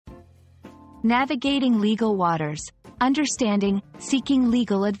Navigating legal waters. Understanding, seeking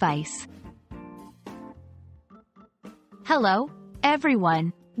legal advice. Hello,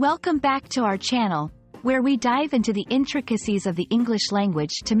 everyone. Welcome back to our channel, where we dive into the intricacies of the English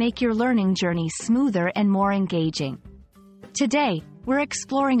language to make your learning journey smoother and more engaging. Today, we're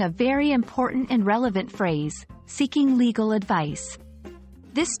exploring a very important and relevant phrase, seeking legal advice.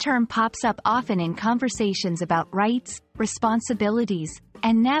 This term pops up often in conversations about rights, responsibilities,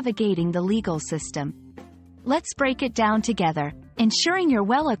 and navigating the legal system. Let's break it down together, ensuring you're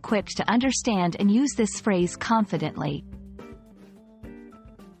well equipped to understand and use this phrase confidently.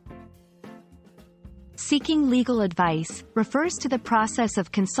 Seeking legal advice refers to the process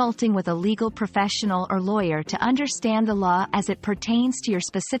of consulting with a legal professional or lawyer to understand the law as it pertains to your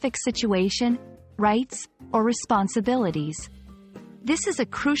specific situation, rights, or responsibilities. This is a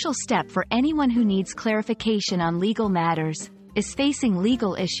crucial step for anyone who needs clarification on legal matters, is facing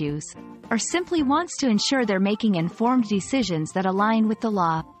legal issues, or simply wants to ensure they're making informed decisions that align with the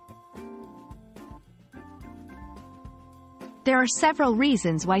law. There are several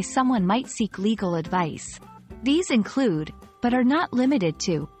reasons why someone might seek legal advice. These include, but are not limited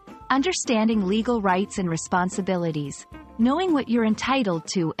to, understanding legal rights and responsibilities. Knowing what you're entitled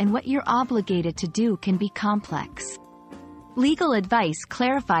to and what you're obligated to do can be complex. Legal advice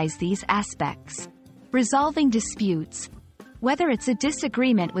clarifies these aspects. Resolving disputes. Whether it's a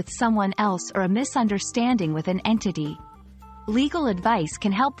disagreement with someone else or a misunderstanding with an entity, legal advice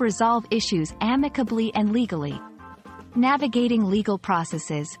can help resolve issues amicably and legally. Navigating legal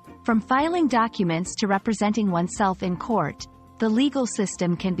processes. From filing documents to representing oneself in court, the legal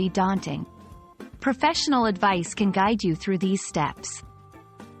system can be daunting. Professional advice can guide you through these steps.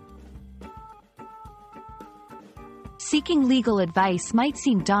 Seeking legal advice might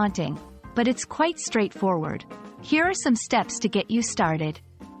seem daunting, but it's quite straightforward. Here are some steps to get you started.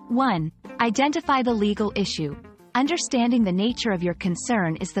 1. Identify the legal issue. Understanding the nature of your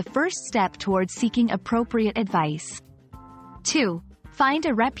concern is the first step towards seeking appropriate advice. 2. Find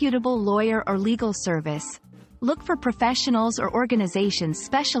a reputable lawyer or legal service. Look for professionals or organizations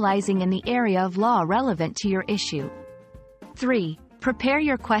specializing in the area of law relevant to your issue. 3. Prepare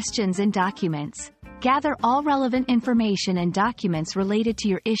your questions and documents. Gather all relevant information and documents related to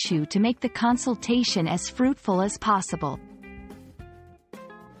your issue to make the consultation as fruitful as possible.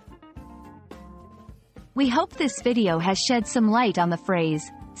 We hope this video has shed some light on the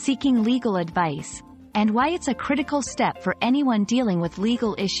phrase, seeking legal advice, and why it's a critical step for anyone dealing with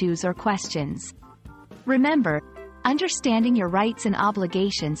legal issues or questions. Remember, understanding your rights and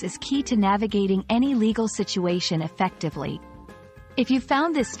obligations is key to navigating any legal situation effectively. If you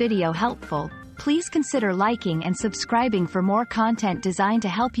found this video helpful, please consider liking and subscribing for more content designed to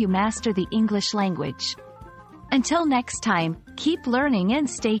help you master the English language. Until next time, keep learning and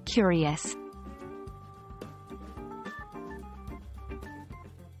stay curious.